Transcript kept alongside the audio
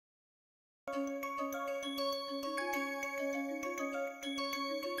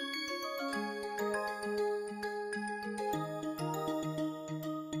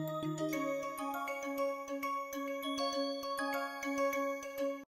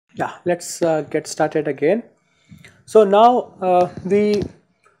Yeah, let's get started again. So now we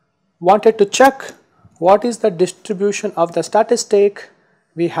wanted to check what is the distribution of the statistic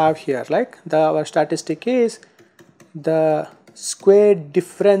we have here. Like our statistic is the square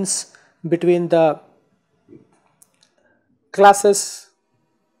difference between the classes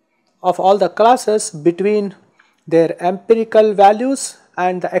of all the classes between their empirical values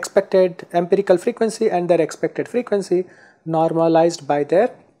and the expected empirical frequency and their expected frequency normalized by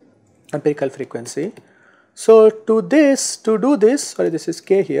their empirical frequency. So to do this, sorry, this is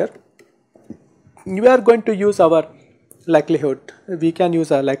k here. We are going to use our likelihood. We can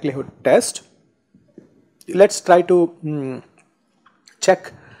use a likelihood test. Let's try to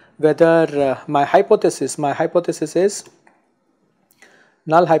check whether my hypothesis is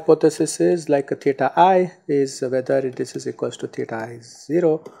null hypothesis is like a theta I is whether this is equals to theta I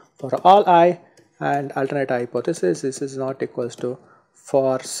 0 for all I, and alternate hypothesis this is not equals to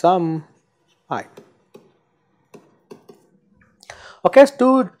for some I. Okay,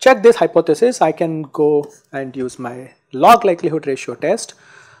 to check this hypothesis I can go and use my log likelihood ratio test.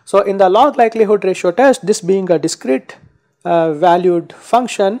 So in the log likelihood ratio test, this being a discrete valued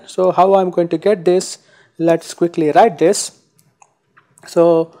function, so how I'm going to get this, let's quickly write this.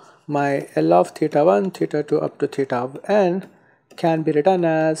 So my L of theta 1, theta 2 up to theta n can be written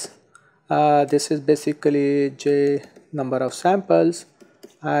as this is basically j number of samples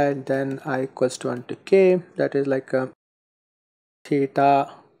and then I equals to 1 to k, that is like a theta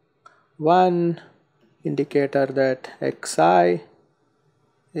 1 indicator that xi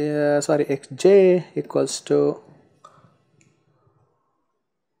xj equals to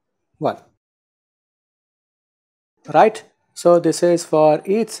 1, right? So this is for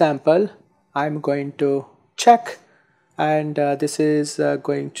each sample I'm going to check, and this is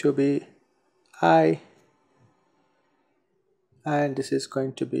going to be I and this is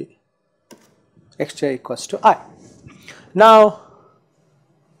going to be xj equals to I. Now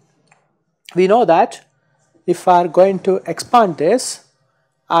we know that if I are going to expand this,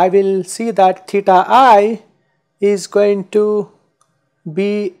 I will see that theta I is going to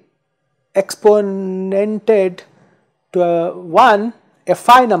be exponented to 1 a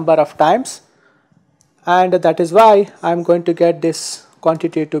phi number of times, and that is why I am going to get this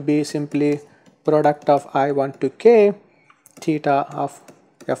quantity to be simply product of I1 to k theta of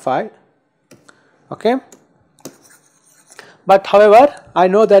fi. Okay, but however I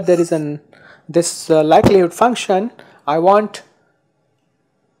know that there is this likelihood function I want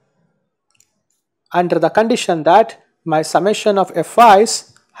under the condition that my summation of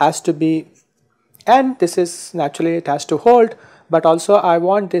fi's has to be n. This is naturally it has to hold, but also I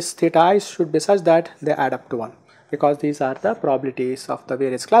want this theta I should be such that they add up to 1, because these are the probabilities of the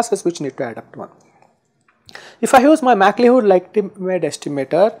various classes which need to add up to 1. If I use my likelihood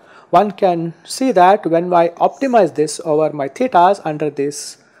estimator, one can see that when I optimize this over my thetas under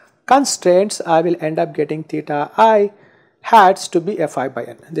these constraints, I will end up getting theta I hats to be fi by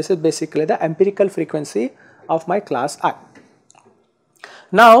n. This is basically the empirical frequency of my class I.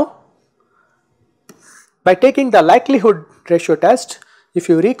 Now by taking the likelihood ratio test, if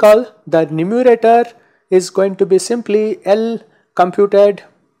you recall, the numerator is going to be simply L computed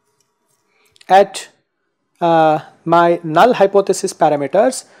at my null hypothesis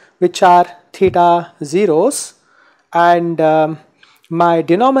parameters, which are theta zeros, and my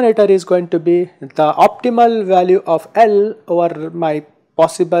denominator is going to be the optimal value of L over my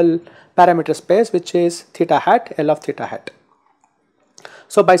possible parameter space, which is theta hat, L of theta hat.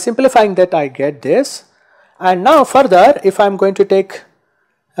 So by simplifying that I get this, and now further if I am going to take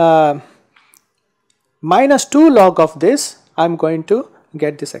minus 2 log of this, I am going to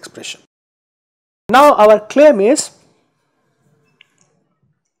get this expression. Now our claim is,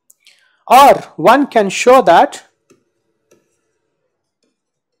 or one can show that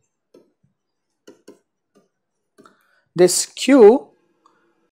this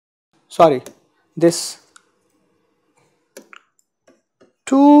this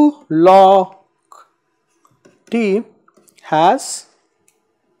 2 log t has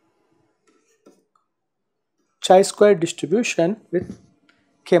chi-square distribution with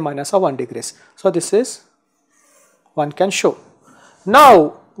k minus 1 degrees. So this is one can show.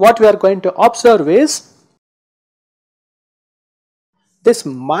 Now what we are going to observe is this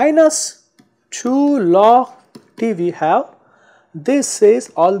minus 2 log t we have, this is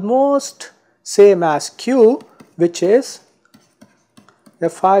almost same as q, which is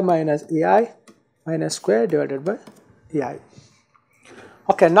fi minus ei minus square divided by ei.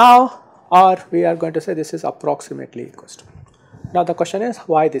 Okay, now or we are going to say this is approximately equals to. Now the question is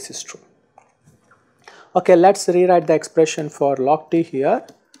why this is true. Okay, let's rewrite the expression for log t here.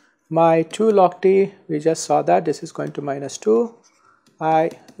 my 2 log t, we just saw that this is going to minus 2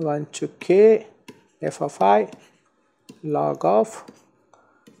 I1 to k f of I log of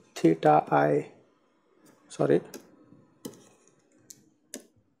theta I,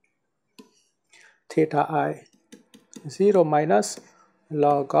 theta I 0 minus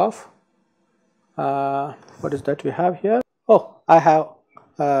log of what is that we have here? Oh, I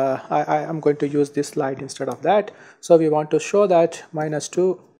am going to use this slide instead of that. So we want to show that minus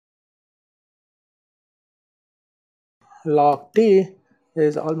 2 log t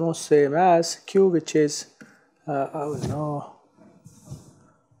is almost same as q, which is oh no,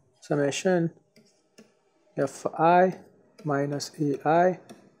 summation fi minus ei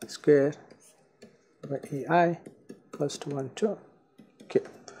square by ei equals to 1 to k.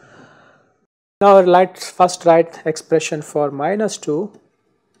 Now let's first write expression for minus 2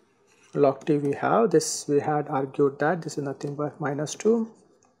 log t. We have this, we had argued that this is nothing but minus 2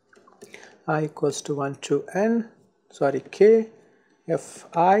 I equals to 1 to n, k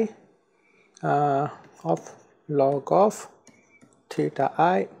fi of log of theta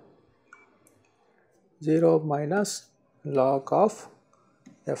I 0 minus log of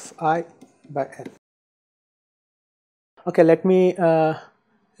fi by n. Okay, let me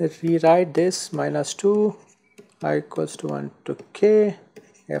rewrite this minus 2 I equals to 1 to k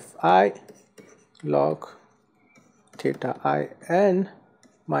fi log theta I n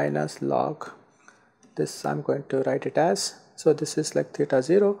minus log this, I'm going to write it as, so this is like theta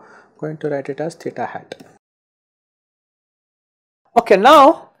 0, going to write it as theta hat. Okay,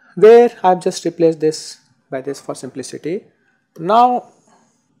 now where I've just replaced this by this for simplicity. Now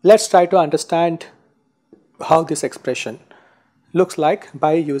let's try to understand how this expression looks like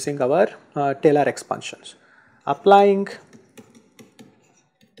by using our Taylor expansions. Applying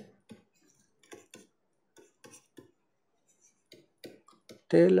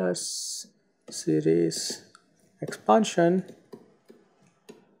Taylor's series expansion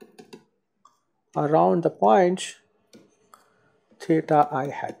around the point theta I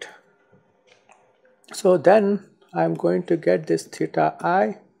hat. So then I'm going to get this theta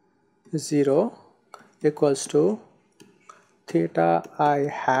I 0 equals to theta I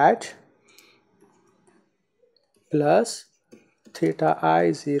hat plus theta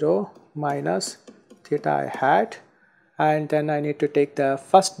I 0 minus theta I hat, and then I need to take the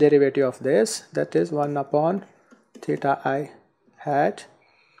first derivative of this, that is 1 upon theta I hat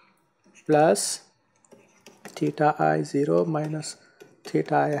plus theta I 0 minus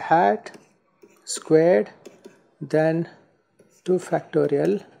theta I hat squared, then 2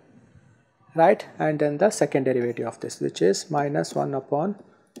 factorial, right, and then the second derivative of this, which is minus 1 upon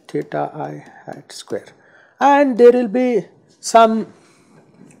theta I hat square. And there will be some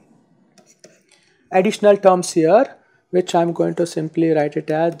additional terms here, which I'm going to simply write it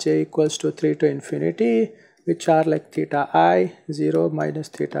as j equals to 3 to infinity, which are like theta I 0 minus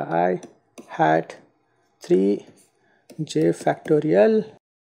theta I hat 3 j factorial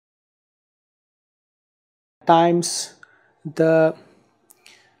times the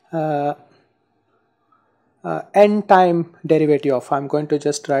n time derivative of, I'm going to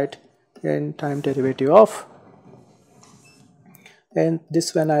just write n time derivative of, and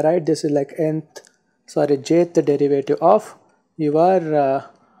this, when I write this is like jth derivative of your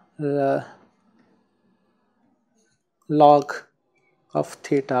log of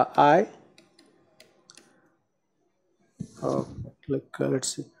theta I.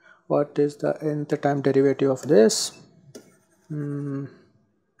 Let's see what is the nth time derivative of this,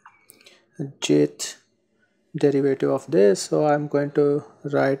 jth derivative of this. So I'm going to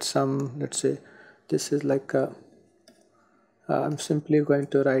write some, let's say this is like I'm simply going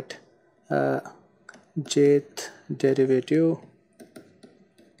to write jth derivative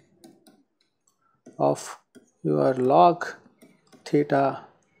of your log theta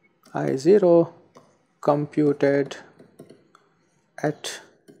I 0 computed at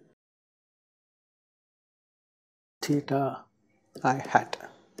theta I hat.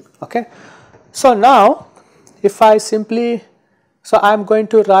 Okay, so now if I simply, so I'm going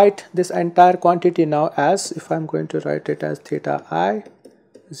to write this entire quantity now as, if I'm going to write it as theta I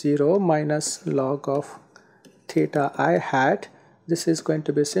 0 minus log of theta I hat, this is going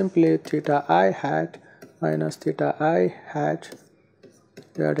to be simply theta I hat minus theta I hat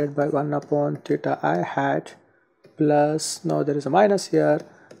divided by 1 upon theta I hat plus, now there is a minus here,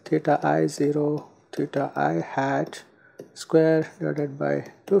 theta I 0 theta I hat square divided by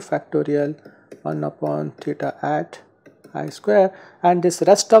 2 factorial 1 upon theta hat I square, and this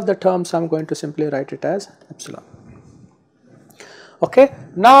rest of the terms I'm going to simply write it as epsilon. Okay,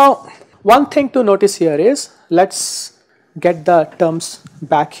 now one thing to notice here is, let's get the terms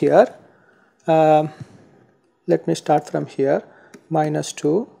back here. Let me start from here, minus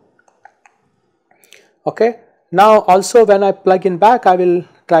 2. Okay, now also when I plug in back, I will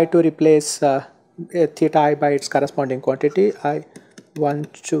try to replace theta I by its corresponding quantity,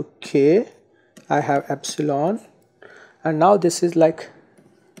 I1 to k. I have epsilon, and now this is like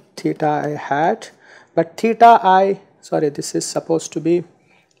theta I hat, but theta I, sorry, this is supposed to be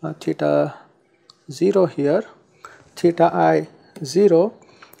theta 0 here, theta I 0,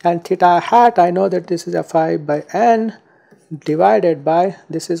 and theta I hat, I know that this is Fi by n divided by,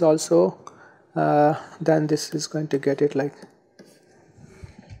 this is also then this is going to get it like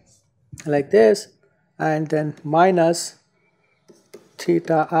this, and then minus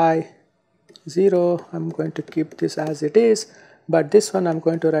theta I 0, I'm going to keep this as it is, but this one I'm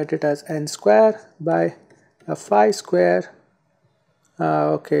going to write it as n square by Fi square.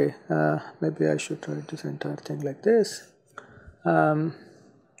 Okay, maybe I should write this entire thing like this,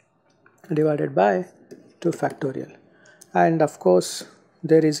 divided by 2 factorial, and of course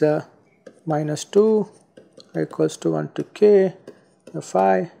there is a minus 2 equals to 1 to k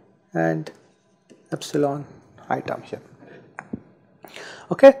Fi and epsilon item here.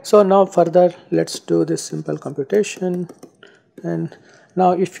 Okay, so now further let's do this simple computation, and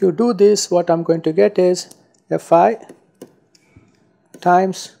now if you do this, what I'm going to get is Fi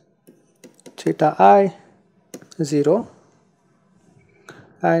times theta I 0,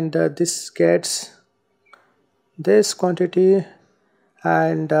 and this gets this quantity,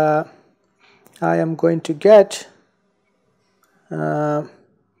 and I am going to get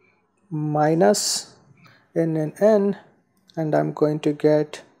minus n and n, and I'm going to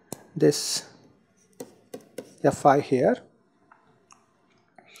get this Fi here.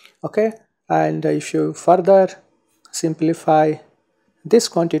 Okay, and if you further simplify this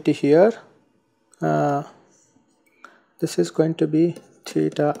quantity here, this is going to be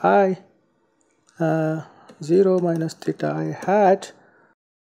theta I 0 minus theta I hat,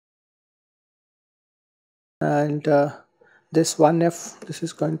 and this 1f, this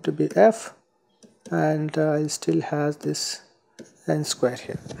is going to be f, and it still has this n square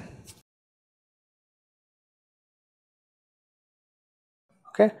here.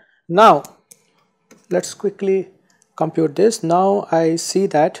 Okay, now let's quickly compute this. Now I see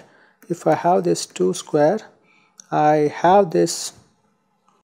that if I have this 2 square, I have this,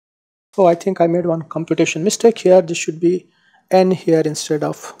 oh, I think I made one computation mistake here. This should be n here instead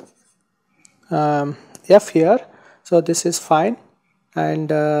of f here, so this is fine, and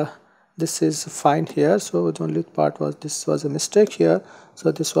this is fine here. So the only part was this was a mistake here,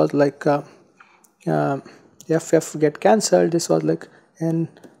 so this was like f get cancelled, this was like n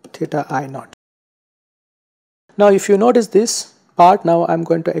theta I naught. Now if you notice this part, now I'm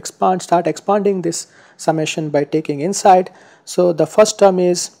going to start expanding this summation by taking inside. So the first term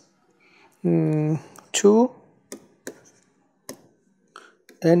is 2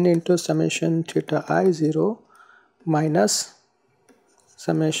 n into summation theta I 0 minus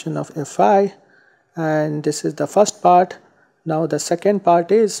summation of Fi, and this is the first part. Now the second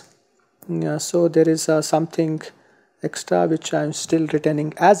part is, so there is something extra which I am still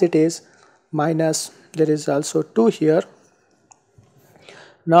retaining as it is, minus there is also 2 here.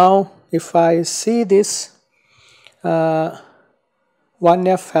 Now if I see this, 1f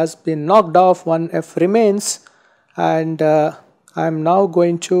has been knocked off, 1f remains, and I am now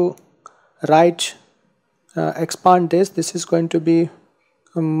going to write expand this. This is going to be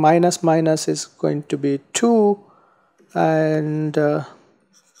minus minus is going to be 2, and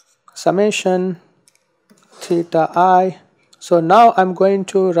summation theta I. So now I'm going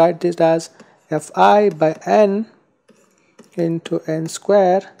to write this as Fi by n into n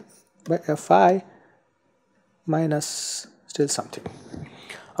square by Fi minus still something.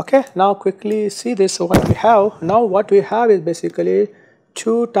 Okay, now quickly see this. So what we have now, what we have is basically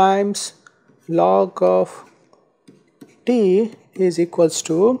 2 times log of t is equals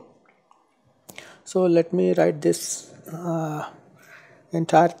to, so let me write this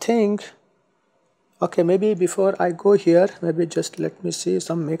entire thing. Okay, maybe before I go here, maybe just let me see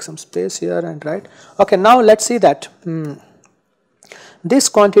make some space here and write. Okay, now let's see that this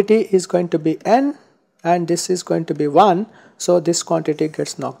quantity is going to be n and this is going to be 1, so this quantity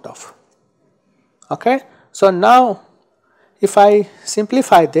gets knocked off. Okay, so now if I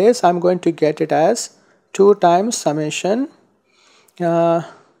simplify this, I'm going to get it as 2 times summation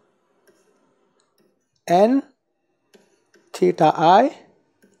n theta I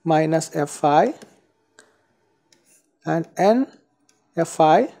minus Fi and n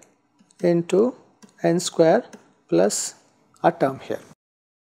Fi into n square plus a term here.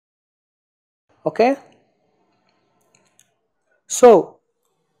 Okay, So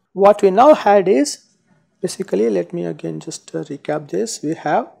what we now had is basically, let me again just recap this. We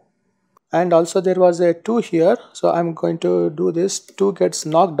have, and also there was a 2 here, so I'm going to do this. 2 gets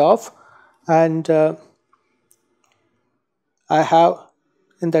knocked off, and I have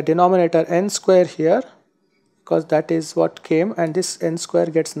in the denominator n square here, because that is what came, and this n square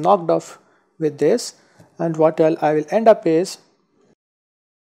gets knocked off with this, and what I will end up is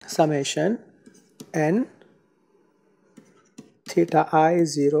summation n theta I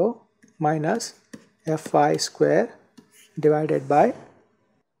 0 minus fi square divided by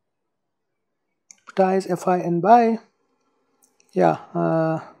times fi n by,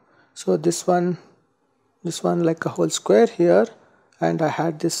 so this one like a whole square here, and I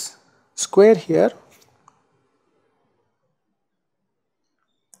had this square here,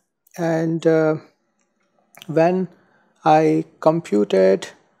 and when I computed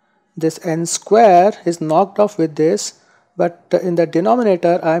this n square is knocked off with this, but in the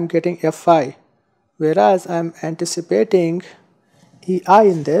denominator I am getting fi, whereas I am anticipating ei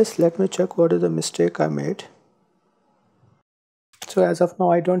in this. Let me check what is the mistake I made. So as of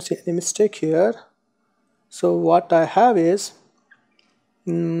now I don't see any mistake here. So what I have is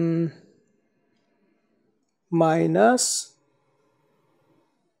minus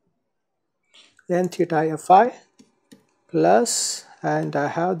n theta fi plus, and I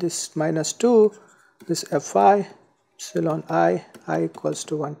have this minus 2, this fi epsilon I equals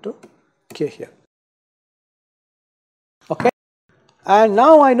to 1 to k here. Okay, and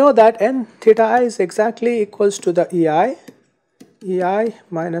now I know that n theta I is exactly equals to the ei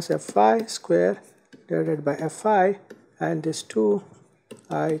minus fi square divided by fi, and this 2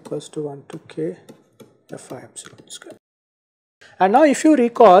 I equals to 1 to k fi epsilon square. And now if you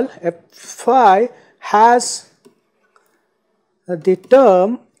recall, fi has the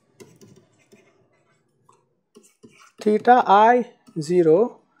term theta I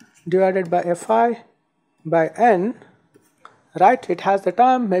 0 divided by fi by n, right? It has the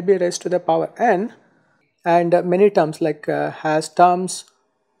term maybe raised to the power n, and many terms, like has terms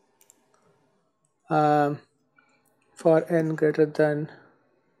for n greater than,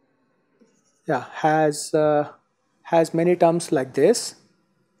 has many terms like this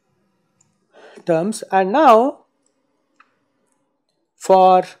terms. And now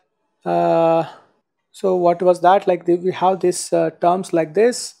for so what was that, like we have this terms like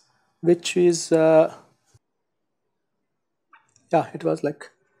this, which is it was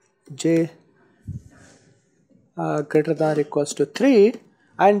like j greater than or equals to 3,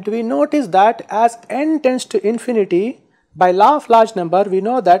 and we notice that as n tends to infinity, by law of large number we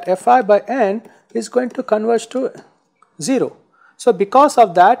know that fi by n is going to converge to 0. So because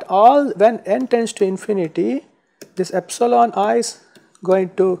of that, when n tends to infinity, this epsilon I is going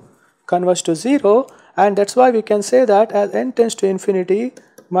to converge to 0, and that's why we can say that as n tends to infinity,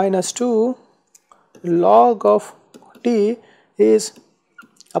 minus 2 log of t is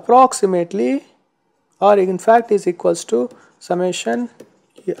approximately, or in fact is equals to summation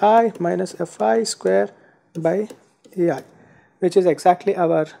ei minus fi square by ei, which is exactly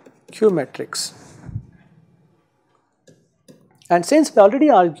our Q matrix. And since we already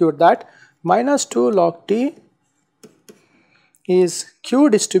argued that minus 2 log t is Q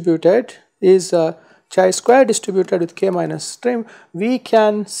distributed, is chi square distributed with k minus stream, we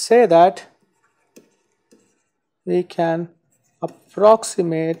can say that we can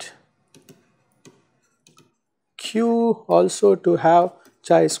approximate Q also to have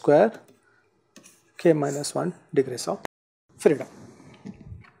chi square k minus 1 degrees of freedom.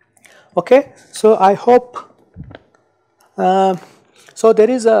 Okay, so I hope so there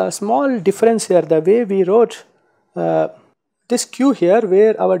is a small difference here, the way we wrote this Q here,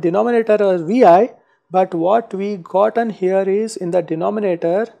 where our denominator was Vi, but what we gotten here is in the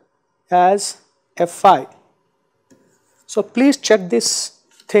denominator as Fi. So please check this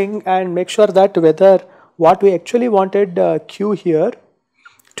thing and make sure that whether what we actually wanted Q here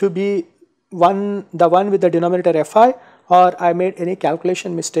to be the one with the denominator Fi, or I made any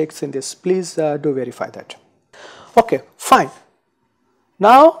calculation mistakes in this. Please do verify that. Okay, fine.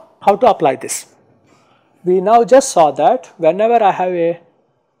 Now how to apply this? We now just saw that whenever I have a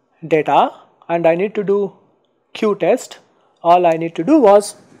data and I need to do Q test, all I need to do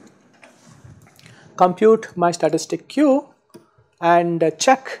was compute my statistic Q and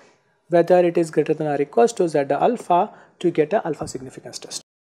check whether it is greater than or equals to Z alpha to get a alpha significance test.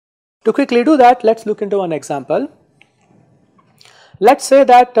 To quickly do that, let's look into one example. Let's say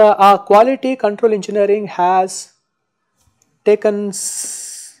that our quality control engineering has taken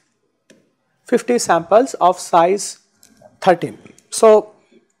 50 samples of size 13. So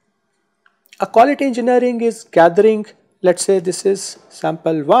a quality engineering is gathering let us say this is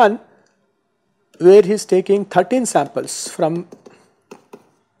sample 1 where he is taking 13 samples from,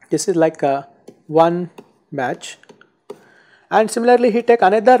 this is like a one batch, and similarly he take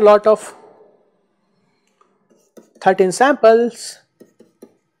another lot of 13 samples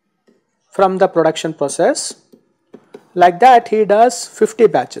from the production process. Like that he does 50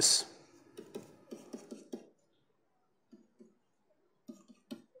 batches.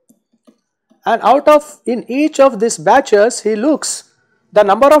 And in each of these batches he looks the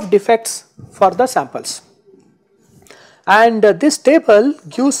number of defects for the samples, and this table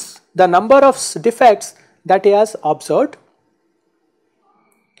gives the number of defects that he has observed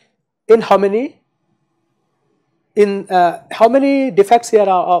in how many defects here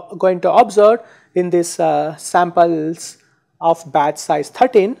are going to observe in these samples of batch size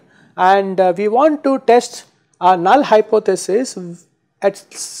 13, and we want to test a null hypothesis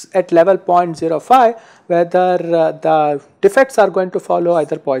at level 0.05 whether the defects are going to follow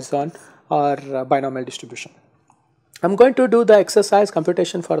either Poisson or binomial distribution. I am going to do the exercise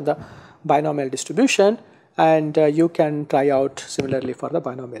computation for the binomial distribution, and you can try out similarly for the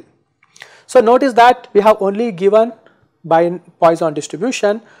binomial. So notice that we have only given by Poisson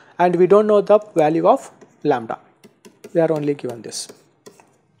distribution and we do not know the value of lambda, we are only given this.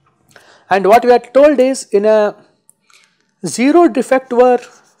 And what we are told is in a 0 defect were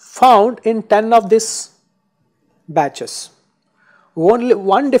found in 10 of these batches. Only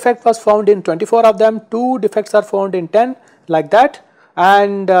 1 defect was found in 24 of them, 2 defects are found in 10, like that,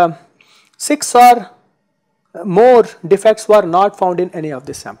 and 6 or more defects were not found in any of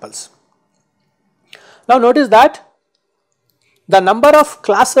these samples. Now notice that the number of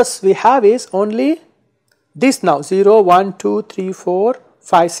classes we have is only this now 0, 1, 2, 3, 4,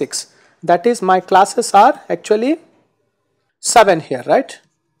 5, 6. That is, my classes are actually 7 here, right?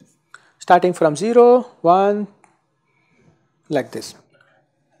 Starting from 0, 1, like this.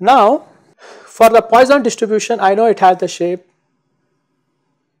 Now for the Poisson distribution, I know it has the shape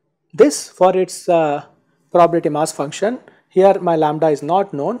this for its probability mass function. Here my lambda is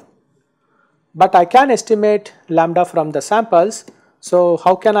not known, but I can estimate lambda from the samples. So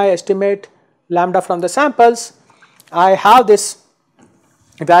how can I estimate lambda from the samples? I have this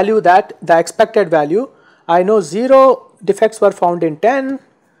value, that the expected value. I know 0 defects were found in 10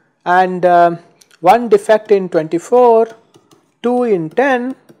 and 1 defect in 24, 2 in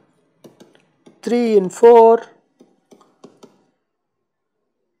 10, 3 in 4,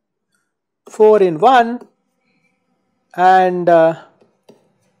 4 in 1 and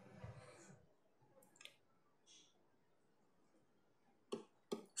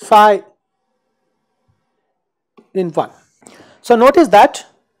 5 in 1. So notice that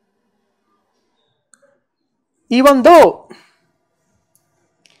even though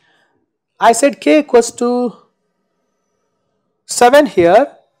I said k equals to 7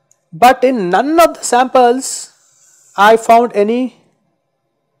 here, but in none of the samples I found any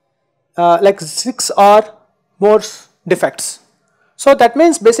like 6 or more defects. So that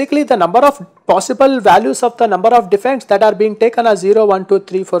means basically the number of possible values of the number of defects that are being taken are 0, 1, 2,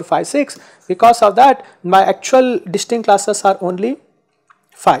 3, 4, 5, 6. Because of that, my actual distinct classes are only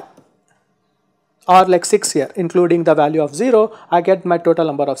 5 or like 6 here, including the value of 0. I get my total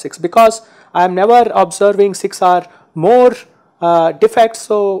number of 6 because I am never observing 6 or more defects,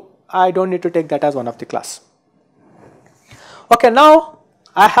 so I do not need to take that as one of the class. Okay, now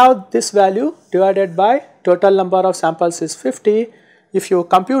I have this value divided by total number of samples is 50. If you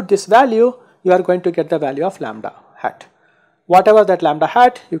compute this value, you are going to get the value of lambda hat. Whatever that lambda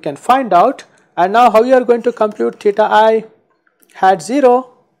hat, you can find out. And now how you are going to compute theta I hat 0?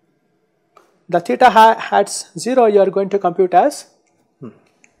 The theta hats 0 you are going to compute as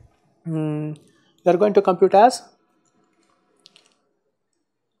you are going to compute as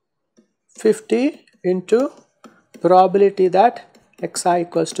 50 into probability that xi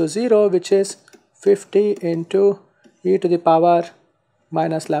equals to 0, which is 50 into e to the power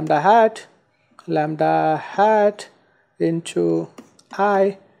minus lambda hat into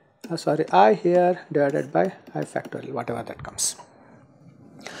I here divided by I factorial, whatever that comes.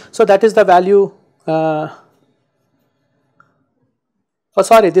 So that is the value.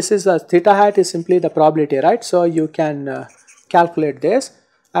 This is theta hat is simply the probability, right? So you can calculate this,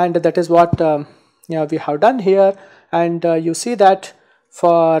 and that is what we have done here. And you see that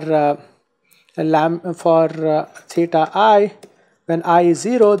for theta I, when I is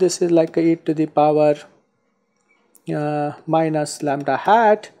 0, this is like e to the power minus lambda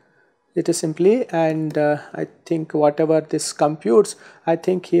hat. It is simply, and I think whatever this computes, I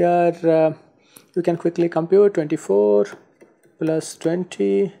think here you can quickly compute 24 plus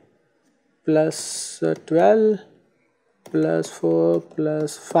 20 plus 12 plus 4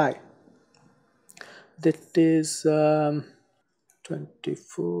 plus 5. That is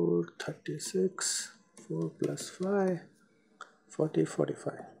 24, 36, 4 plus 5, 40,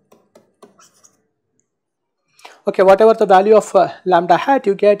 45. Okay, whatever the value of lambda hat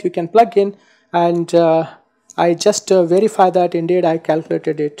you get, you can plug in, and I just verify that indeed I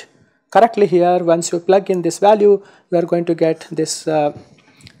calculated it correctly here. Once you plug in this value, you are going to get this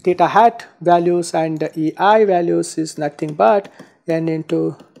theta hat values, and EI values is nothing but n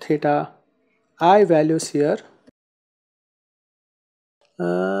into theta I values here.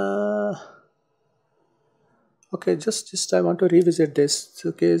 Okay, just I want to revisit this.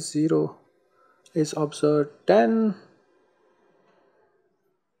 Okay, 0 is observed 10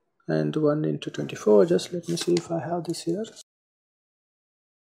 and 1 into 24. Just let me see if I have this here.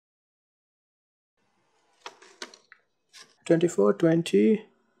 24, 20,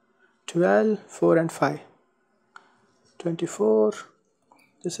 12, 4 and 5. 24,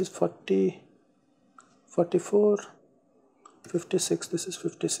 this is 40, 44, 56, this is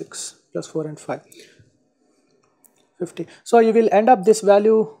 56 plus 4 and 5. 50. So you will end up this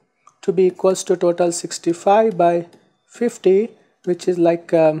value to be equals to total 65 by 50, which is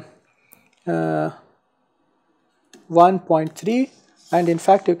like 1.3, and in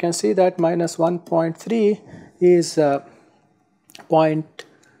fact you can see that minus 1.3 is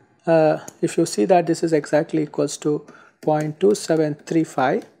if you see that this is exactly equals to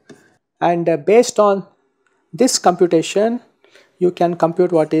 0.2735, and based on this computation you can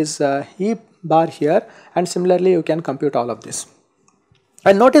compute what is E bar here, and similarly you can compute all of this.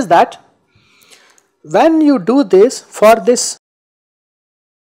 And notice that when you do this for this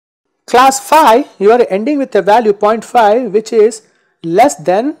class phi, you are ending with a value 0.5 which is less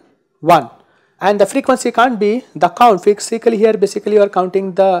than 1, and the frequency can't be the count. Physically here basically you are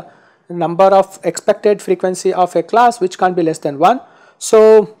counting the number of expected frequency of a class which can't be less than 1.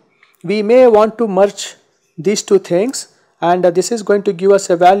 So we may want to merge these two things, and this is going to give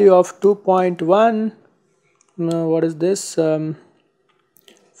us a value of 2.1, what is this,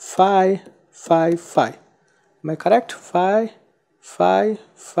 555, am I correct?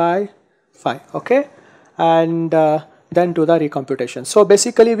 555, okay, and then do the recomputation. So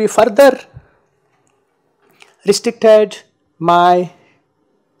basically we further restricted my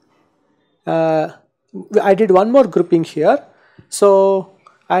I did one more grouping here. So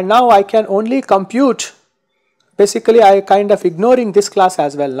and now I can only compute, basically I kind of ignoring this class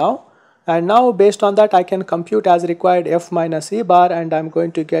as well now, and now based on that I can compute as required f minus E bar, and I am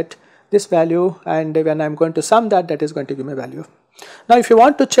going to get this value, and when I am going to sum that, that is going to give me value. Now if you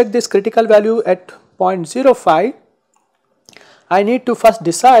want to check this critical value at 0.05, I need to first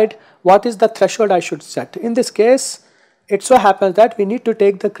decide what is the threshold I should set. In this case it so happens that we need to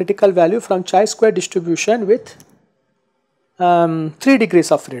take the critical value from chi-square distribution with 3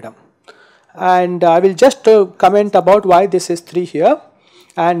 degrees of freedom, and I will just comment about why this is 3 here,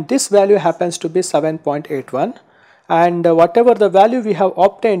 and this value happens to be 7.81, and whatever the value we have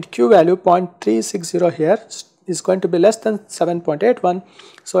obtained, Q value 0.360 here, is going to be less than 7.81.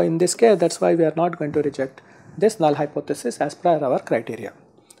 So in this case that's why we are not going to reject this null hypothesis as per our criteria.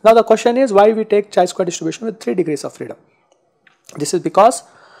 Now the question is why we take chi-square distribution with 3 degrees of freedom. This is because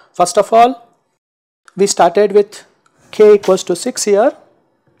first of all we started with k equals to 6 here,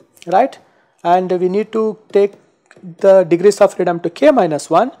 right, and we need to take the degrees of freedom to k minus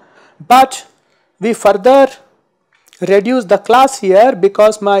 1, but we further reduce the class here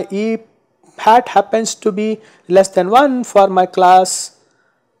because my E hat happens to be less than 1 for my class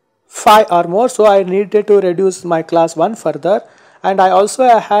phi or more, so I needed to reduce my class 1 further, and I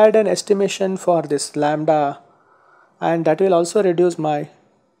also had an estimation for this lambda, and that will also reduce my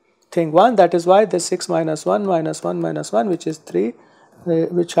thing 1. That is why the 6 minus 1 minus 1 minus 1, which is 3,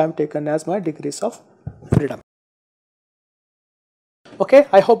 which I am taken as my degrees of freedom. Okay,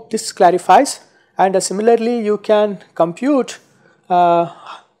 I hope this clarifies, and similarly you can compute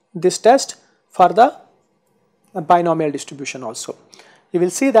this test for the binomial distribution also. You will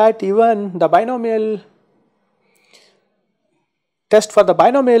see that even the binomial test for the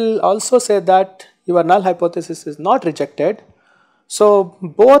binomial also said that your null hypothesis is not rejected. So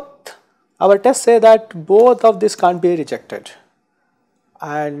both our tests say that both of this can't be rejected,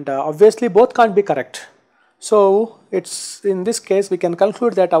 and obviously both can't be correct. So it's in this case we can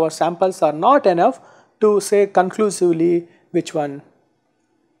conclude that our samples are not enough to say conclusively which one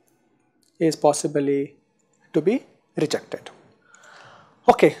is possibly to be rejected.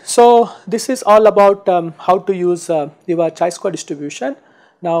 Okay, so this is all about how to use your chi-square distribution.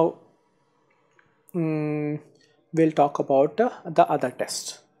 Now we'll talk about the other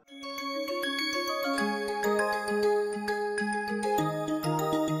tests.